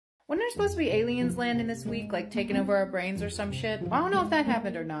Wasn't there supposed to be aliens landing this week, like taking over our brains or some shit? I don't know if that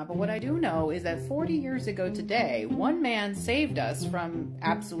happened or not, but what I do know is that 40 years ago today, one man saved us from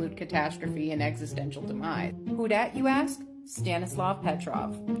absolute catastrophe and existential demise. Who dat, you ask? Stanislav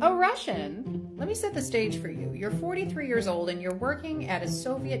Petrov, a Russian. Let me set the stage for you. You're 43 years old and you're working at a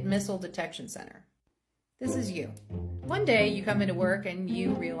Soviet missile detection center. This is you. One day you come into work and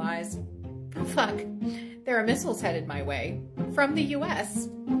you realize, oh fuck, there are missiles headed my way from the US.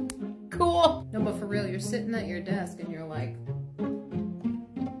 Cool. No, but for real, you're sitting at your desk and you're like,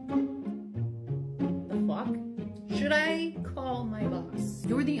 the fuck? Should I call my boss?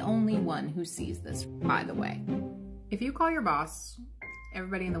 You're the only one who sees this, by the way. If you call your boss,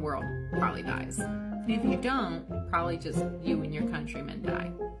 everybody in the world probably dies. And if you don't, probably just you and your countrymen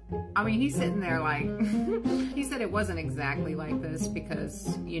die. I mean, he's sitting there like, he said it wasn't exactly like this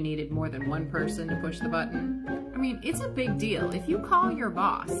because you needed more than one person to push the button. I mean, it's a big deal. If you call your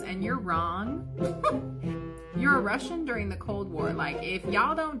boss and you're wrong, you're a Russian during the Cold War. Like, if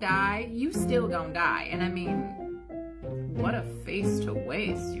y'all don't die, you still gonna die. And I mean, what a face to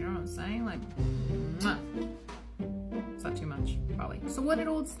waste, you know what I'm saying? Like, mwah. It's not too much, probably. So what did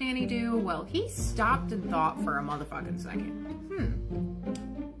old Stanny do? Well, he stopped and thought for a motherfucking second.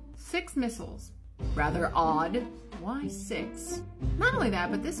 6 missiles. Rather odd. Why 6? Not only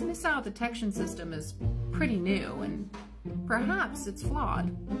that, but this missile detection system is pretty new and perhaps it's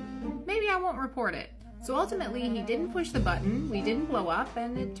flawed. Maybe I won't report it. So ultimately, he didn't push the button, we didn't blow up,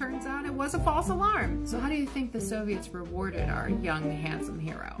 and it turns out it was a false alarm. So how do you think the Soviets rewarded our young, handsome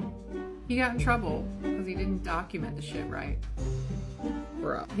hero? He got in trouble because he didn't document the shit right.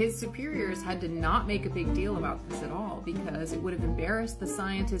 Bro. His superiors had to not make a big deal about this at all because it would have embarrassed the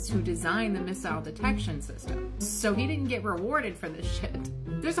scientists who designed the missile detection system. So he didn't get rewarded for this shit.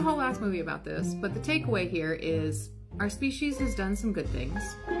 There's a whole ass movie about this, but the takeaway here is our species has done some good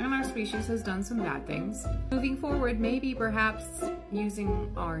things, and our species has done some bad things. Moving forward, maybe perhaps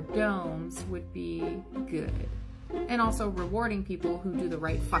using our domes would be good. And also rewarding people who do the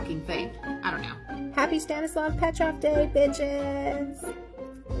right fucking thing. I don't know. Happy Stanislav Petrov Day, bitches!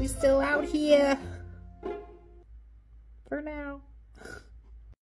 We still out here. For now.